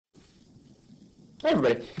Hi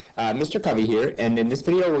everybody, Mr. Covey here, and in this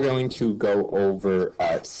video we're going to go over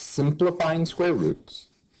simplifying square roots,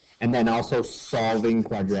 and then also solving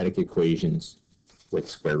quadratic equations with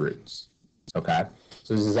square roots, okay?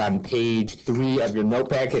 So this is on page 3 of your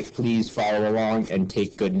note packet. Please follow along and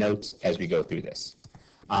take good notes as we go through this.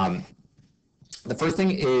 The first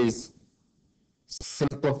thing is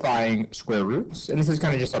simplifying square roots, and this is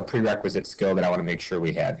kind of just a prerequisite skill that I want to make sure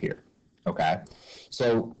we have here, okay?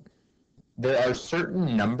 So there are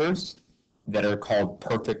certain numbers that are called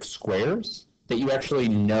perfect squares that you actually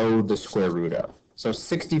know the square root of. So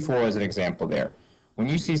 64 is an example there. When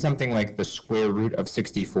you see something like the square root of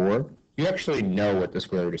 64, you actually know what the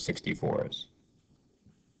square root of 64 is.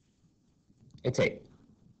 It's 8.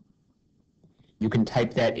 You can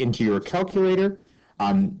type that into your calculator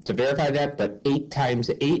to verify that, but 8 times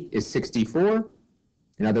 8 is 64.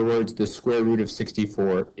 In other words, the square root of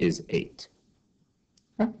 64 is 8.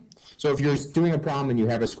 Okay? So if you're doing a problem and you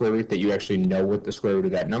have a square root that you actually know what the square root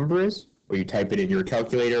of that number is, or you type it in your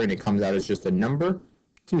calculator and it comes out as just a number,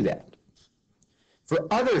 do that.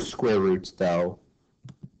 For other square roots, though,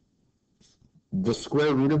 the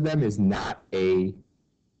square root of them is not a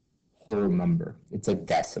whole number. It's a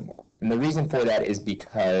decimal. And the reason for that is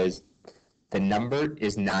because the number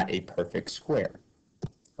is not a perfect square.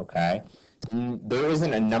 Okay? There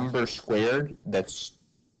isn't a number squared that's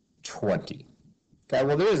 20. Okay,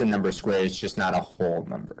 well, there is a number squared, it's just not a whole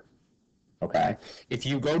number. Okay, if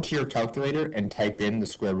you go to your calculator and type in the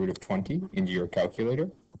square root of 20 into your calculator,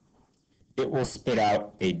 it will spit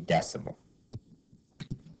out a decimal.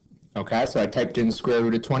 Okay, so I typed in the square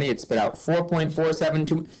root of 20, it spit out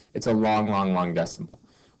 4.472. It's a long, long, long decimal.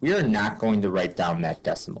 We are not going to write down that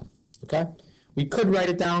decimal. Okay, we could write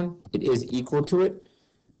it down, it is equal to it,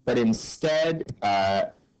 but instead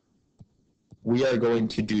we are going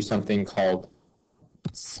to do something called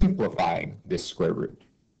simplifying this square root,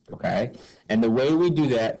 okay? And the way we do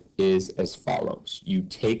that is as follows. You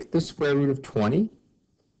take the square root of 20,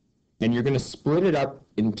 and you're going to split it up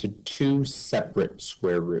into two separate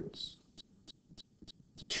square roots,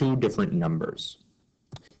 two different numbers.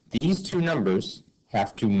 These two numbers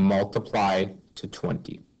have to multiply to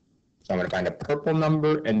 20. So I'm going to find a purple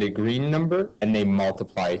number and a green number, and they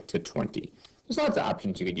multiply to 20. There's lots of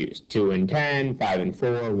options you could use, 2 and 10, 5 and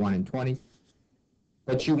 4, 1 and 20.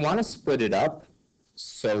 But you want to split it up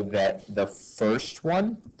so that the first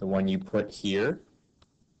one, the one you put here,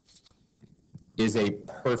 is a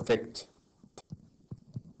perfect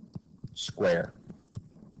square.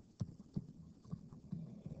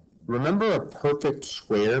 Remember, a perfect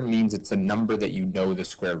square means it's a number that you know the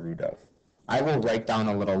square root of. I will write down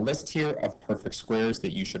a little list here of perfect squares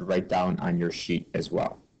that you should write down on your sheet as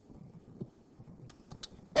well.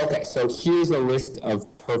 Okay, so here's a list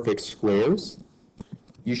of perfect squares.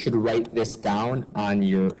 You should write this down on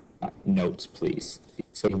your notes, please.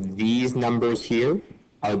 So these numbers here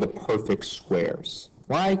are the perfect squares.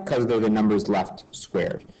 Why? Because they're the numbers left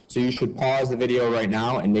squared. So you should pause the video right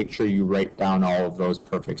now and make sure you write down all of those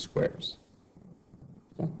perfect squares.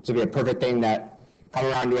 Okay. So it'll be a perfect thing that come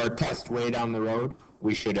around to our test way down the road,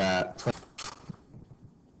 we should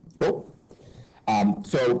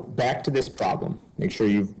so back to this problem. Make sure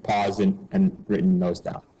you've paused and written those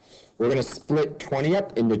down. We're going to split 20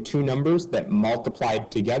 up into two numbers that multiplied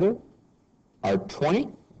together are 20.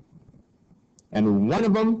 And one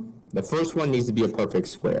of them, the first one, needs to be a perfect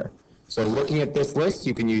square. So looking at this list,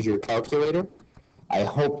 you can use your calculator. I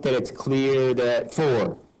hope that it's clear that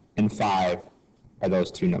 4 and 5 are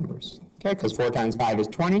those two numbers. Okay, because 4 times 5 is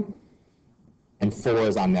 20, and 4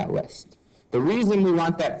 is on that list. The reason we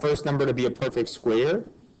want that first number to be a perfect square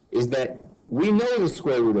is that we know the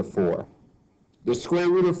square root of 4. The square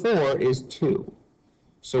root of 4 is 2.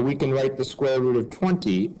 So we can write the square root of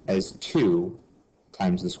 20 as 2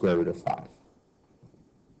 times the square root of 5.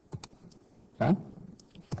 Okay?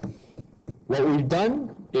 What we've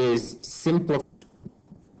done is simplify.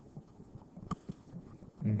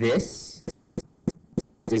 This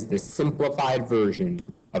is the simplified version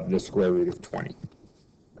of the square root of 20.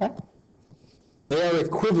 Okay? They are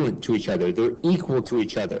equivalent to each other. They're equal to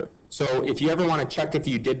each other. So if you ever want to check if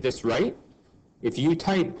you did this right, if you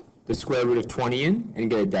type the square root of 20 in and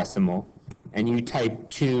get a decimal, and you type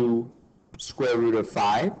 2 square root of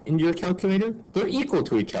 5 into your calculator, they're equal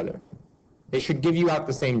to each other. They should give you out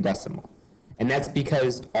the same decimal. And that's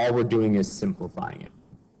because all we're doing is simplifying it.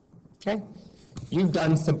 Okay? You've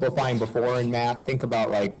done simplifying before in math. Think about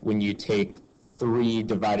like when you take 3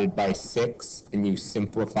 divided by 6 and you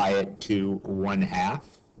simplify it to 1/2.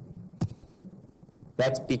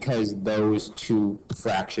 That's because those two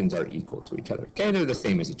fractions are equal to each other. Okay, they're the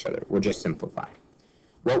same as each other. We're just simplifying.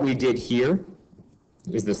 What we did here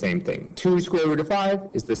is the same thing. 2 square root of 5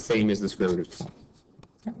 is the same as the square root of 12.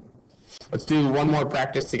 Okay. Let's do one more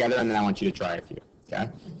practice together, and then I want you to try a few. Okay?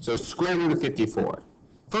 So square root of 54.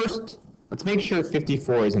 First, let's make sure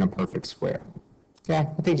 54 isn't a perfect square. Okay?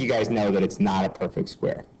 I think you guys know that it's not a perfect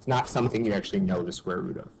square. It's not something you actually know the square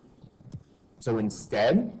root of. So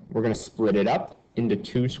instead, we're going to split it up into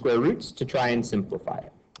 2 square roots to try and simplify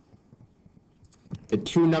it. The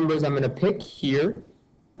 2 numbers I'm going to pick here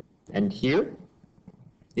and here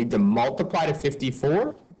need to multiply to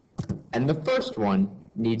 54, and the first one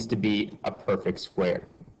needs to be a perfect square.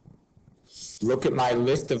 Look at my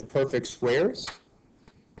list of perfect squares,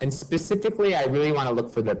 and specifically I really want to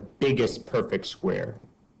look for the biggest perfect square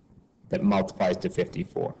that multiplies to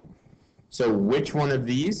 54. So which one of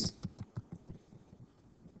these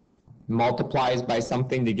multiplies by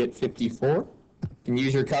something to get 54? You can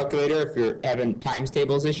use your calculator if you're having times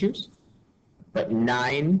tables issues. But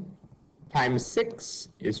 9 times 6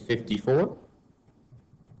 is 54.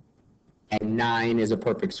 And 9 is a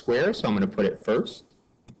perfect square, so I'm going to put it first.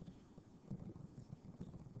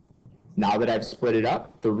 Now that I've split it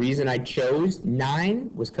up, the reason I chose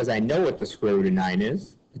 9 was because I know what the square root of 9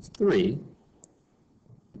 is. It's 3.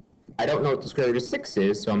 I don't know what the square root of 6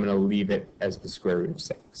 is, so I'm going to leave it as the square root of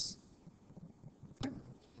 6.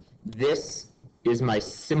 This is my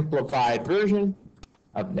simplified version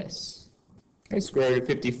of this. Okay, square root of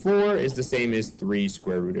 54 is the same as 3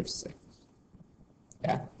 square root of 6.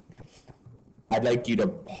 Yeah. I'd like you to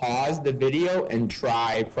pause the video and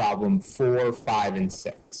try problem 4, 5, and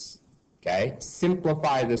 6. Okay?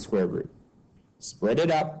 Simplify the square root. Split it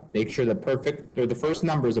up. Make sure the first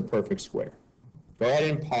number is a perfect square. Go ahead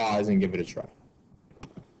and pause and give it a try.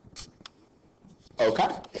 Okay,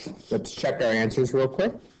 let's check our answers real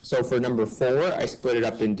quick. So for number 4, I split it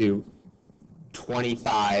up into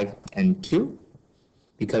 25 and 2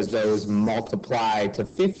 because those multiply to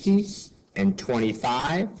 50, and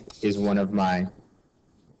 25 is one of my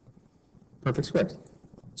perfect squares.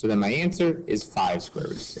 So then my answer is 5 square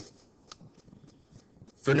root of 6.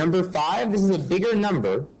 For number 5, this is a bigger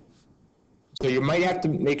number, so you might have to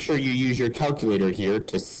make sure you use your calculator here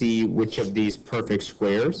to see which of these perfect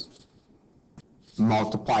squares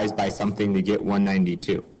multiplies by something to get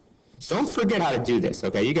 192. Don't forget how to do this,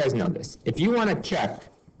 okay? You guys know this. If you want to check,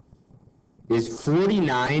 is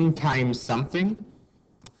 49 times something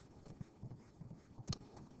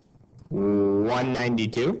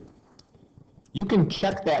 192? You can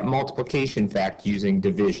check that multiplication fact using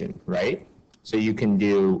division, right? So you can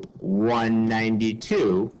do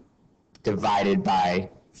 192 divided by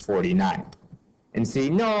 49. And see,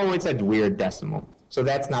 no, it's a weird decimal. So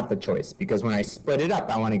that's not the choice, because when I split it up,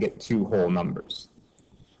 I want to get 2 whole numbers.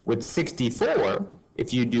 With 64,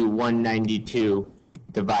 if you do 192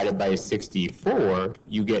 divided by 64,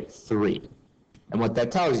 you get 3. And what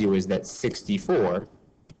that tells you is that 64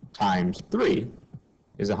 times 3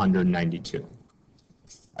 is 192.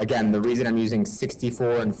 Again, the reason I'm using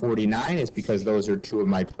 64 and 49 is because those are 2 of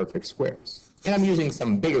my perfect squares. And I'm using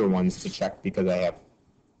some bigger ones to check because I have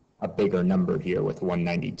a bigger number here with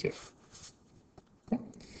 192. Okay.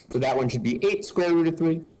 So that one should be 8 square root of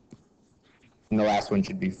 3. And the last one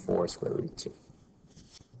should be 4 square root of 2.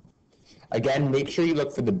 Again, make sure you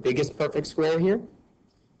look for the biggest perfect square here,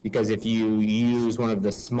 because if you use one of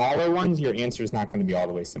the smaller ones, your answer is not going to be all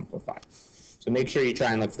the way simplified. So make sure you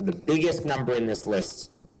try and look for the biggest number in this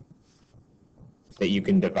list that you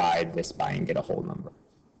can divide this by and get a whole number.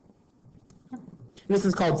 This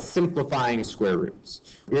is called simplifying square roots.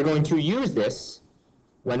 We're going to use this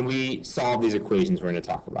when we solve these equations we're going to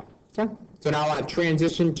talk about. Okay? So now I want to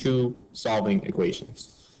transition to solving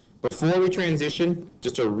equations. Before we transition,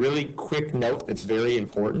 just a really quick note that's very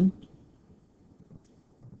important.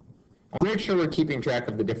 I'll make sure we're keeping track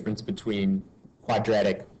of the difference between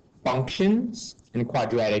quadratic functions and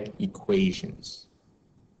quadratic equations.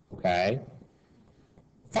 Okay?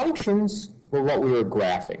 Functions were what we were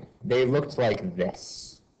graphing. They looked like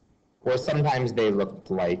this, or sometimes they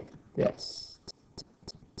looked like this.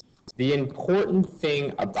 The important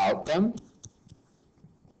thing about them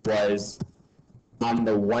was on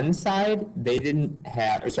the one side, they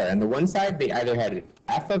on the one side, they either had an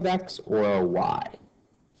f of x or a y.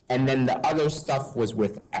 And then the other stuff was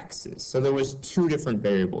with x's. So there was 2 different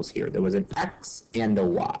variables here. There was an x and a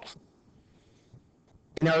y.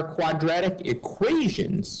 In our quadratic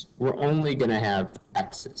equations, we're only going to have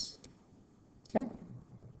x's. Okay?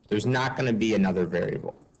 There's not going to be another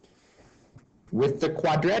variable. With the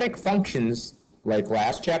quadratic functions, like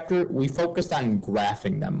last chapter, we focused on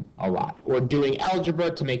graphing them a lot, or doing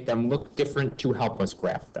algebra to make them look different to help us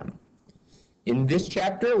graph them. In this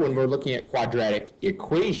chapter, when we're looking at quadratic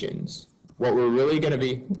equations, what we're really going to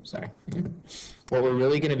be, what we're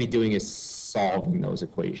really going to be doing is solving those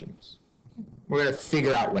equations. We're going to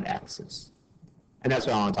figure out what x is. And that's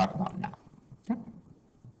what I want to talk about now.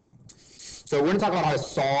 So we're going to talk about how to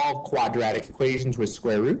solve quadratic equations with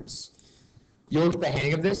square roots. You'll get the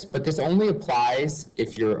hang of this, but this only applies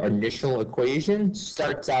if your initial equation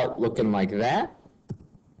starts out looking like that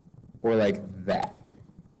or like that.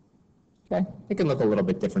 Okay, it can look a little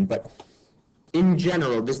bit different, but in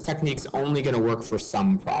general, this technique's only going to work for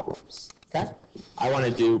some problems. Okay, I want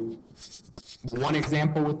to do one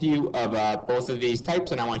example with you of both of these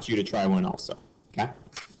types, and I want you to try one also. Okay,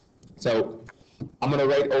 so I'm going to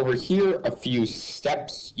write over here a few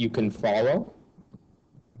steps you can follow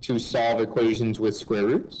to solve equations with square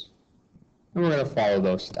roots, and we're going to follow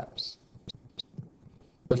those steps.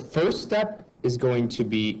 The first step is going to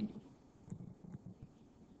be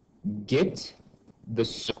get the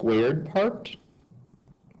squared part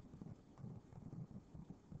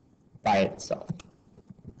by itself.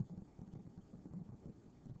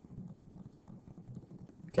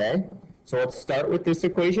 Okay, so let's start with this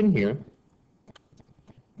equation here.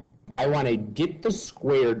 I want to get the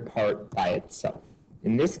squared part by itself.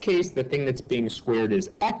 In this case, the thing that's being squared is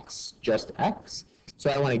x, just x. So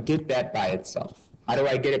I want to get that by itself. How do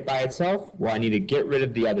I get it by itself? Well, I need to get rid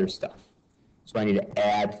of the other stuff. So I need to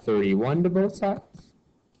add 31 to both sides.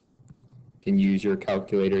 You can use your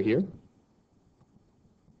calculator here.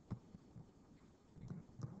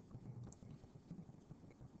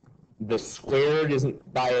 The squared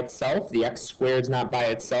isn't by itself. The x squared is not by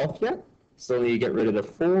itself yet. Still need to get rid of the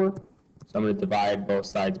 4. So I'm going to divide both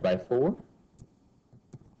sides by 4.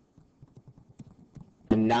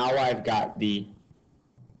 And now I've got the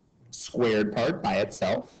squared part by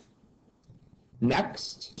itself.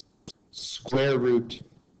 Next, square root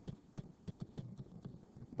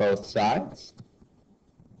both sides.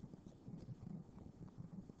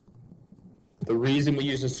 The reason we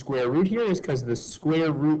use a square root here is because the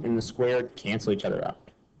square root and the squared cancel each other out.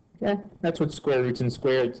 Okay, that's what square roots and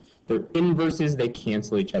squareds, they're inverses, they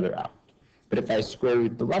cancel each other out. But if I square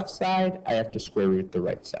root the left side, I have to square root the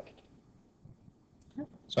right side.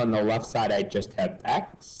 So on the left side, I just have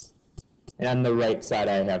x, and on the right side,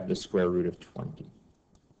 I have the square root of 20.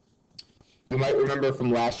 You might remember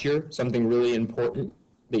from last year, something really important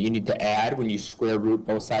that you need to add when you square root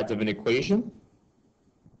both sides of an equation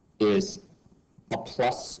is a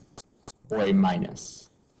plus or a minus.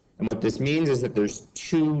 And what this means is that there's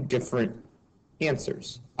two different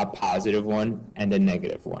answers, a positive one and a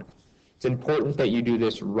negative one. It's important that you do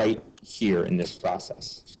this right here in this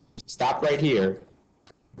process. Stop right here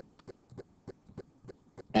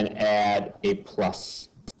and add a plus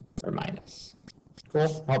or minus.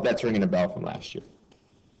 Cool? I hope that's ringing a bell from last year.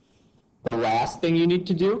 The last thing you need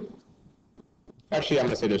to do, actually I'm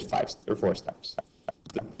going to say there's 5 or 4 steps.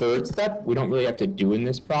 The third step, we don't really have to do in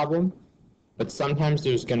this problem, but sometimes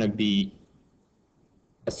there's going to be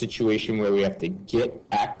a situation where we have to get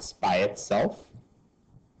x by itself.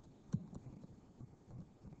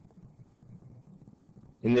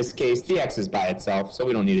 In this case, the x is by itself, so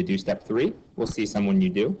we don't need to do step 3. We'll see some when you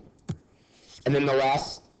do. And then the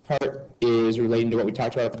last part is relating to what we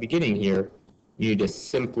talked about at the beginning here. You need to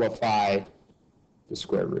simplify the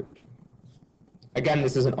square root. Again,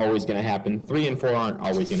 this isn't always going to happen. 3 and 4 aren't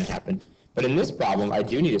always going to happen. But in this problem, I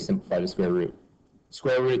do need to simplify the square root.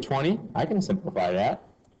 Square root of 20, I can simplify that.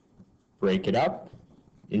 Break it up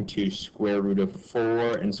into square root of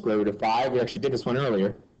 4 and square root of 5. We actually did this one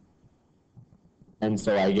earlier. And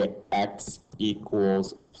so I get x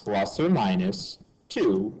equals plus or minus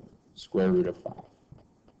 2 square root of 5.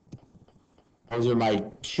 Those are my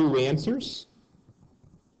 2 answers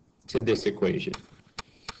to this equation.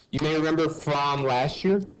 You may remember from last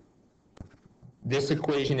year, this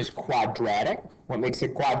equation is quadratic. What makes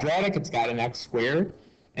it quadratic? It's got an x squared.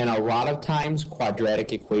 And a lot of times,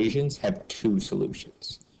 quadratic equations have 2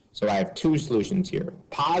 solutions. So I have 2 solutions here.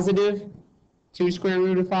 Positive 2 square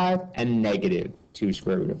root of 5 and negative 2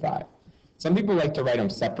 square root of 5. Some people like to write them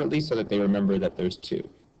separately so that they remember that there's 2.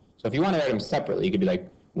 So if you want to write them separately, you could be like,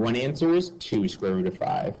 one answer is 2 square root of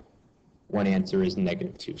 5. One answer is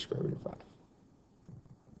negative 2 square root of 5.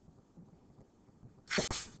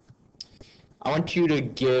 I want you to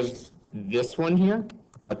give this one here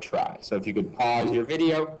a try. So if you could pause your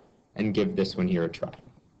video and give this one here a try.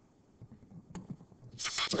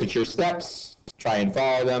 Look at your steps, try and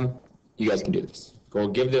follow them. You guys can do this. Go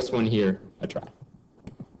give this one here a try.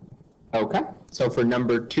 Okay, so for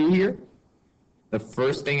number 2 here, the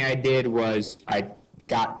first thing I did was I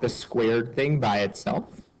got the squared thing by itself.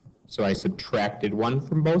 So I subtracted 1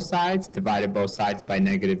 from both sides, divided both sides by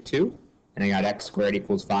negative 2, and I got x squared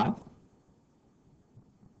equals 5.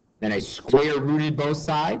 Then I square rooted both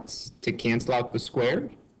sides to cancel out the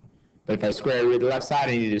squared. But if I square root the left side,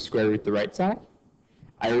 I need to square root the right side.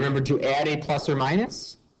 I remember to add a plus or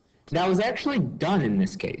minus. That was actually done in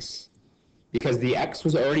this case because the x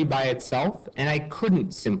was already by itself and I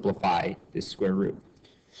couldn't simplify this square root.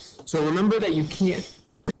 So remember that you can't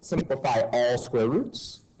simplify all square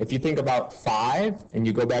roots. If you think about 5 and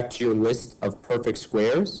you go back to your list of perfect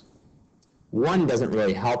squares, 1 doesn't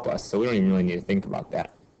really help us, so we don't even really need to think about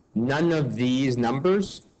that. None of these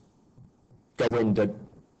numbers go into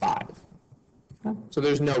 5. So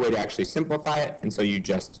there's no way to actually simplify it, and so you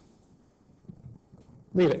just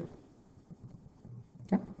leave it.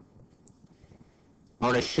 Okay. I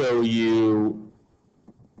want to show you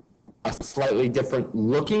a slightly different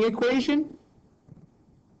looking equation,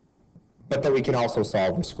 but that we can also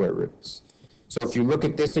solve with square roots. So if you look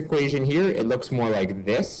at this equation here, it looks more like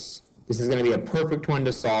this. This is going to be a perfect one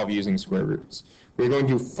to solve using square roots. We're going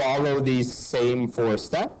to follow these same 4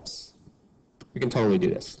 steps. We can totally do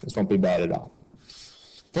this. This won't be bad at all.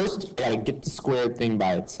 First, I gotta get the squared thing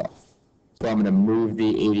by itself. So I'm gonna move the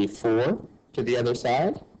 84 to the other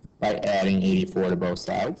side by adding 84 to both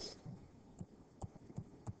sides.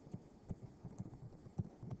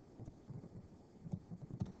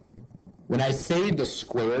 When I say the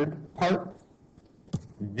squared part,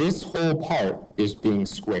 this whole part is being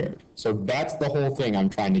squared. So that's the whole thing I'm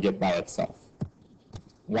trying to get by itself.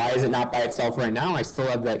 Why is it not by itself right now? I still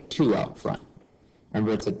have that 2 out front.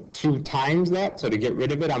 Remember, it's a 2 times that, so to get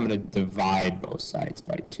rid of it, I'm going to divide both sides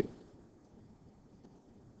by 2.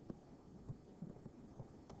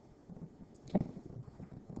 Okay.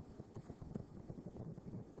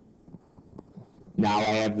 Now I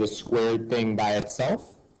have the squared thing by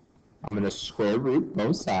itself. I'm going to square root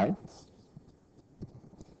both sides.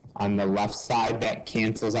 On the left side, that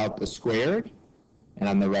cancels out the squared. And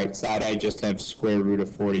on the right side, I just have square root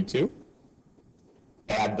of 42.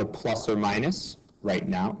 Add the plus or minus right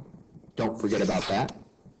now. Don't forget about that.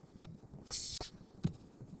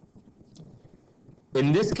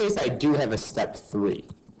 In this case, I do have a step 3.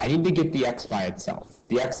 I need to get the x by itself.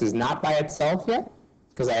 The x is not by itself yet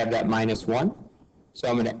because I have that minus 1. So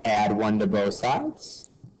I'm going to add 1 to both sides.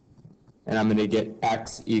 And I'm going to get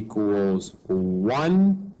x equals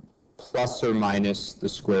 1 plus or minus the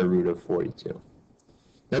square root of 42.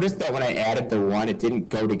 Notice that when I added the 1, it didn't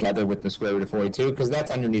go together with the square root of 42 because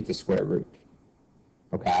that's underneath the square root.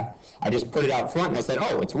 Okay? I just put it out front and I said,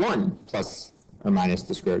 oh, it's 1 plus or minus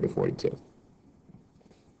the square root of 42.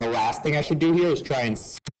 The last thing I should do here is try and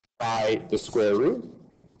simplify the square root.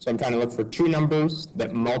 So I'm trying to look for 2 numbers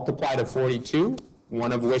that multiply to 42,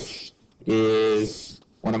 one of which is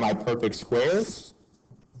one of my perfect squares.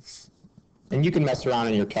 And you can mess around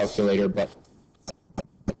in your calculator, but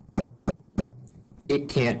it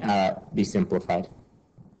can't be simplified.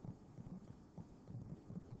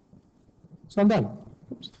 So I'm done.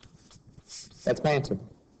 Oops. That's my answer.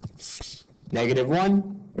 Positive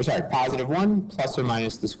 1 plus or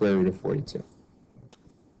minus the square root of 42.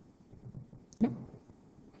 Okay.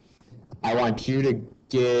 I want you to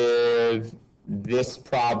give this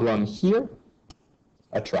problem here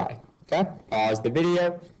a try. Okay? Pause the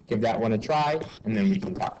video, give that one a try, and then we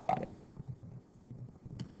can talk about it.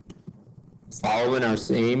 Following our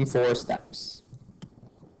same 4 steps.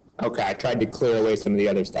 Okay, I tried to clear away some of the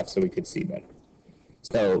other stuff so we could see better.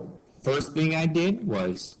 So, first thing I did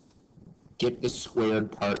was get the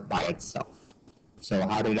squared part by itself. So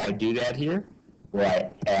how did I do that here?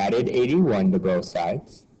 Well, I added 81 to both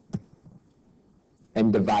sides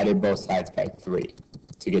and divided both sides by 3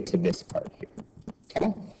 to get to this part here.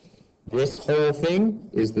 Okay? This whole thing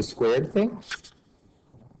is the squared thing,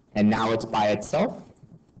 and now it's by itself.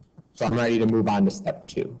 So I'm ready to move on to step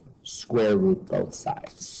 2, square root both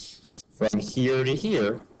sides. From here to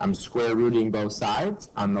here, I'm square rooting both sides.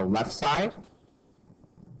 On the left side,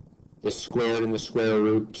 the squared and the square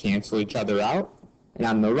root cancel each other out. And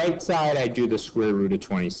on the right side, I do the square root of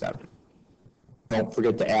 27. Don't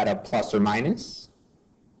forget to add a plus or minus.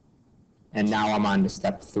 And now I'm on to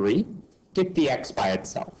step 3. Get the x by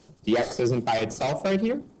itself. The x isn't by itself right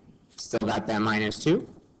here. Still got that minus 2.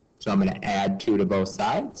 So I'm going to add 2 to both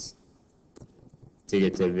sides to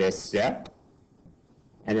get to this step.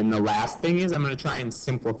 And then the last thing is I'm going to try and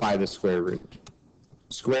simplify the square root.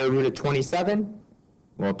 Square root of 27.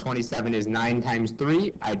 Well, 27 is 9 times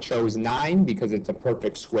 3. I chose 9 because it's a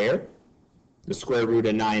perfect square. The square root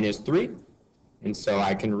of 9 is 3. And so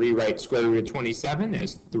I can rewrite square root of 27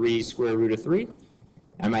 as 3 square root of 3.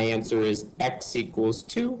 And my answer is x equals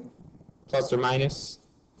 2 plus or minus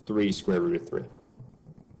 3 square root of 3.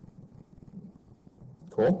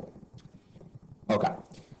 Cool? Okay.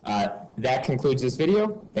 That concludes this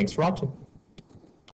video. Thanks for watching.